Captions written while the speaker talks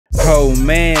Oh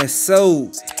man, so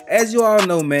as you all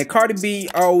know, man, Cardi B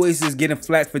always is getting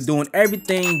flack for doing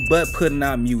everything but putting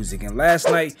out music. And last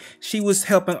night, she was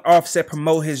helping Offset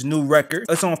promote his new record.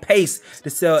 It's on pace to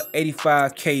sell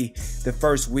 85K the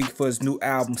first week for his new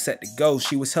album Set to Go.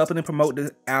 She was helping him promote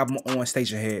the album on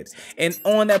Station Head. And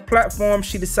on that platform,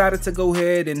 she decided to go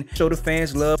ahead and show the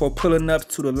fans love for pulling up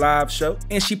to the live show.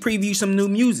 And she previewed some new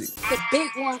music. The big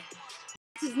one.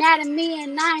 She's mad at me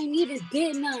and I ain't even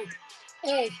did none.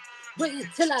 Hey, wait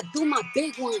until I do my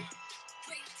big one.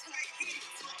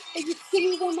 If you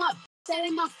see me with my that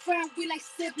ain't my friend, we like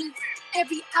siblings.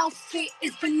 Every outfit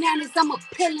is bananas, I'm a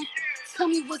pillin'. Tell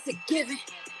me what's it giving?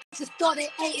 Just thought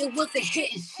it ain't, it wasn't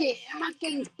hitting shit. Am I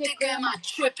getting bigger? Am I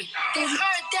tripping? They heard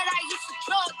that I used to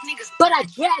drug niggas, but I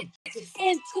dragged bitches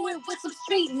into it with some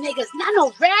street niggas. Not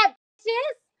no rap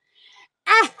bitches.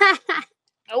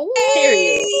 Oh,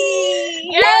 period.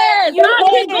 Yes, you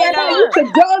heard that I used to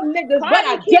drug niggas, but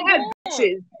I dragged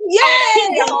bitches.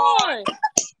 Yes, come on.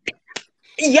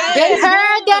 Yes. They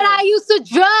heard that I used to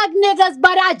drug niggas,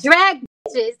 but I drag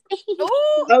bitches.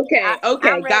 Okay,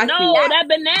 got no, you. that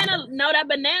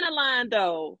banana line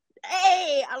though.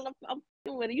 Hey, I'm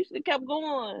with it. You should have kept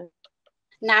going.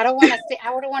 Nah, I don't want to say. I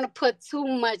don't want to put too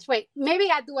much. Wait, maybe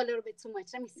I do a little bit too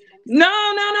much. Let me see. No.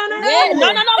 Yeah, no.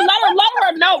 Let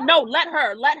her. No. Let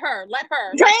her. No.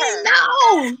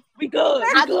 We good.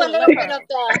 I'll do a little bit of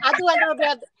the. I'll do a little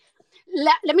bit of.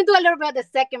 Let me do a little bit of the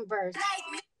second verse.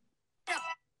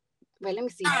 Wait, let me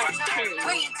see. Now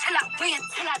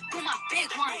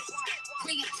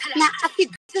I see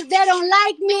bitches that don't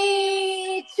like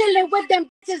me. Chilling with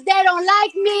them bitches that don't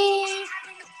like me.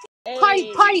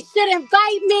 Hey. Party should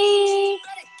invite me.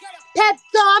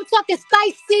 Pepto, I'm talking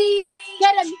spicy.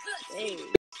 Get them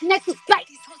next to spice.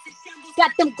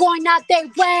 Got them going out their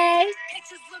way.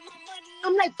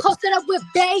 I'm like posted up with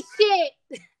bae shit.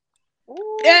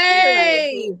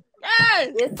 Hey. Yes.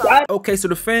 Okay, so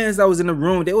the fans that was in the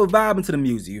room, they were vibing to the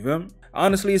music, you feel me?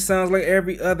 Honestly, it sounds like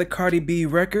every other Cardi B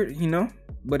record, you know?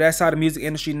 But that's how the music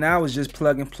industry now is, just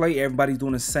plug and play. Everybody's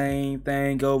doing the same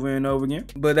thing over and over again.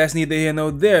 But that's neither here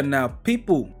nor there. Now,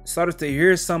 people started to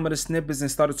hear some of the snippets and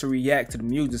started to react to the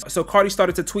music. So Cardi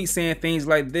started to tweet saying things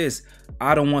like this: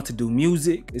 I don't want to do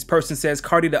music. This person says,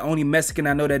 Cardi the only Mexican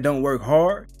I know that don't work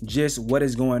hard. Just what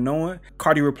is going on?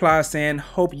 Cardi replies saying,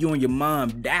 hope you and your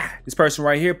mom die. This person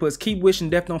right here puts, keep wishing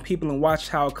death on people and watch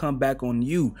how it come back on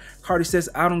you. Cardi says,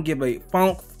 I don't give a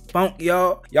funk,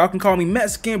 y'all can call me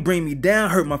Mexican, bring me down,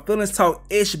 hurt my feelings, talk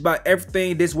ish about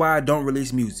everything. This why I don't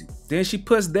release music. Then she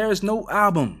puts, there's no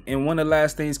album. And one of the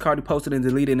last things Cardi posted and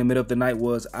deleted in the middle of the night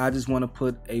was, I just want to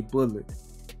put a bullet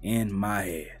in my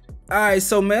head. Alright,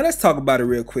 so man, let's talk about it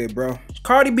real quick, bro.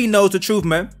 Cardi B knows the truth,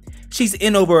 man. She's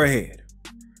in over her head.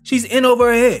 She's in over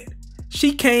her head.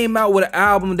 She came out with an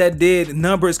album that did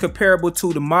numbers comparable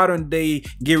to the modern day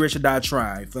Get Rich or Die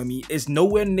Trying. For me, it's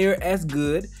nowhere near as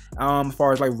good as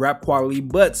far as like rap quality,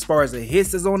 but as far as the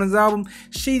hits that's on his album,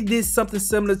 she did something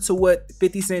similar to what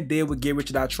 50 Cent did with Get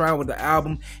Rich or Die Trying with the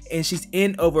album, and she's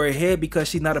in over her head because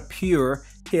she's not a pure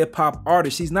hip-hop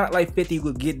artist. She's not like 50 who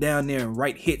will get down there and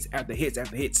write hits after hits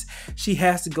after hits. She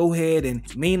has to go ahead and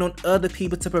lean on other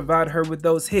people to provide her with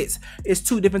those hits. It's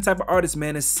two different type of artists,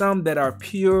 man. There's some that are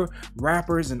pure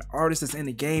rappers and artists that's in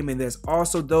the game, and there's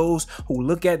also those who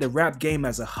look at the rap game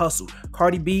as a hustle.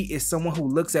 Cardi B is someone who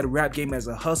looks at the rap game as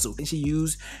a hustle, and she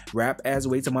used rap as a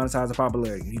way to monetize her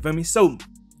popularity. You feel me? So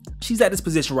she's at this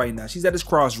position right now. She's at this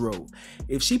crossroad.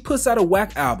 If she puts out a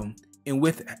whack album, and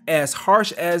with as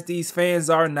harsh as these fans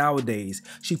are nowadays,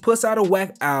 she puts out a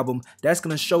whack album that's going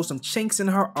to show some chinks in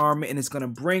her armor, and it's going to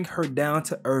bring her down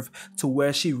to earth to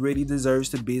where she really deserves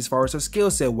to be as far as her skill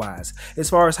set wise.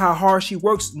 As far as how hard she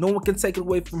works, no one can take it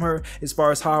away from her as far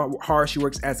as how hard she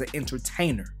works as an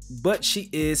entertainer. But she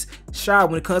is shy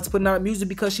when it comes to putting out music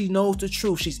because she knows the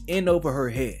truth. She's in over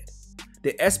her head.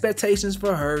 The expectations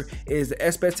for her is the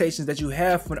expectations that you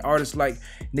have from an artist like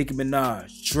Nicki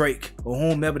Minaj, Drake, or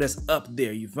whomever that's up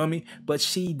there, you feel me? But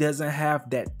she doesn't have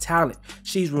that talent.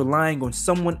 She's relying on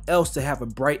someone else to have a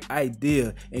bright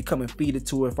idea and come and feed it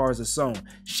to her as far as a song.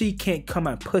 She can't come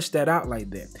and push that out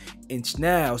like that. And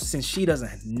now, since she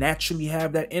doesn't naturally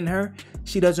have that in her,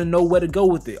 she doesn't know where to go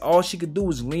with it. All she could do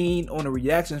is lean on the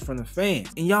reactions from the fans.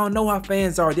 And y'all know how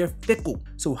fans are, they're fickle.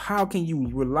 So how can you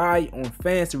rely on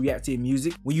fans to react to your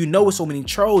music when you know so many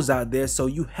trolls out there? So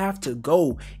you have to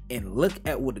go and look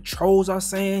at what the trolls are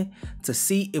saying to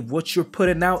see if what you're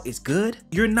putting out is good.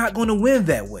 You're not going to win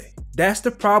that way. That's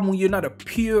the problem when you're not a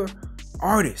pure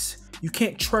artist. You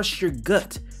can't trust your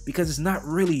gut because it's not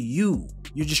really you.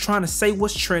 You're just trying to say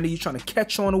what's trendy. You're trying to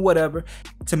catch on or whatever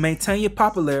to maintain your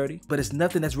popularity, but it's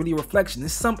nothing that's really a reflection.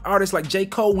 There's some artists like J.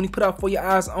 Cole when he put out For Your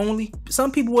Eyes Only.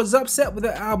 Some people was upset with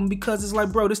the album because it's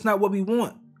like, bro, this is not what we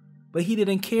want. But he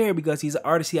didn't care because he's an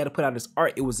artist. He had to put out his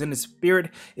art. It was in his spirit.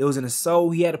 It was in his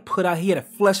soul. He had to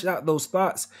flesh out those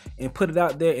thoughts and put it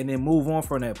out there and then move on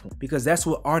from that point. Because that's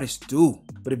what artists do.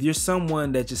 But if you're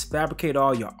someone that just fabricate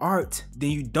all your art,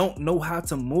 then you don't know how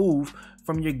to move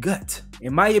from your gut.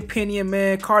 In my opinion,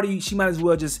 man, Cardi, she might as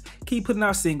well just keep putting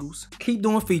out singles, keep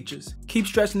doing features, keep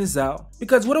stretching this out.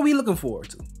 Because what are we looking forward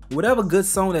to? Whatever good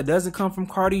song that doesn't come from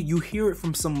Cardi, you hear it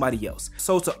from somebody else.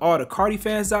 So to all the Cardi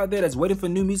fans out there that's waiting for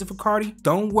new music for Cardi,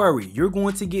 don't worry, you're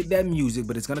going to get that music,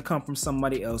 but it's gonna come from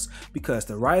somebody else because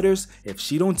the writers, if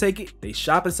she don't take it, they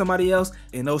shop at somebody else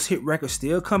and those hit records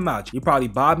still come out. You're probably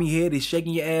bobbing your head and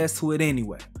shaking your ass to it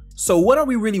anyway. So what are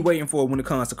we really waiting for when it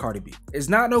comes to Cardi B? It's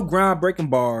not no groundbreaking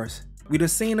bars. We done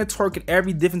seen her twerk in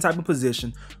every different type of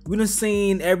position. We done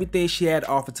seen everything she had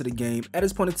offered to the game. At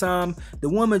this point in time, the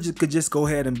woman could just go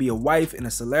ahead and be a wife and a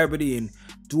celebrity and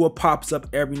do a pops up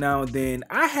every now and then.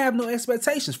 I have no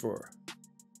expectations for her.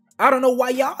 I don't know why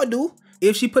y'all do.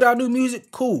 If she put out new music,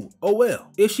 cool, oh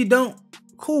well. If she don't,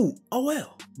 cool, oh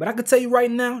well. But I can tell you right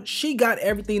now, she got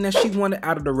everything that she wanted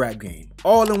out of the rap game.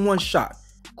 All in one shot.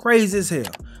 Crazy as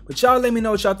hell. But y'all let me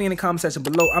know what y'all think in the comment section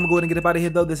below. I'm going to go ahead and get up out of here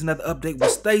though. There's another update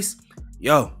with Stace.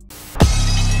 Yo.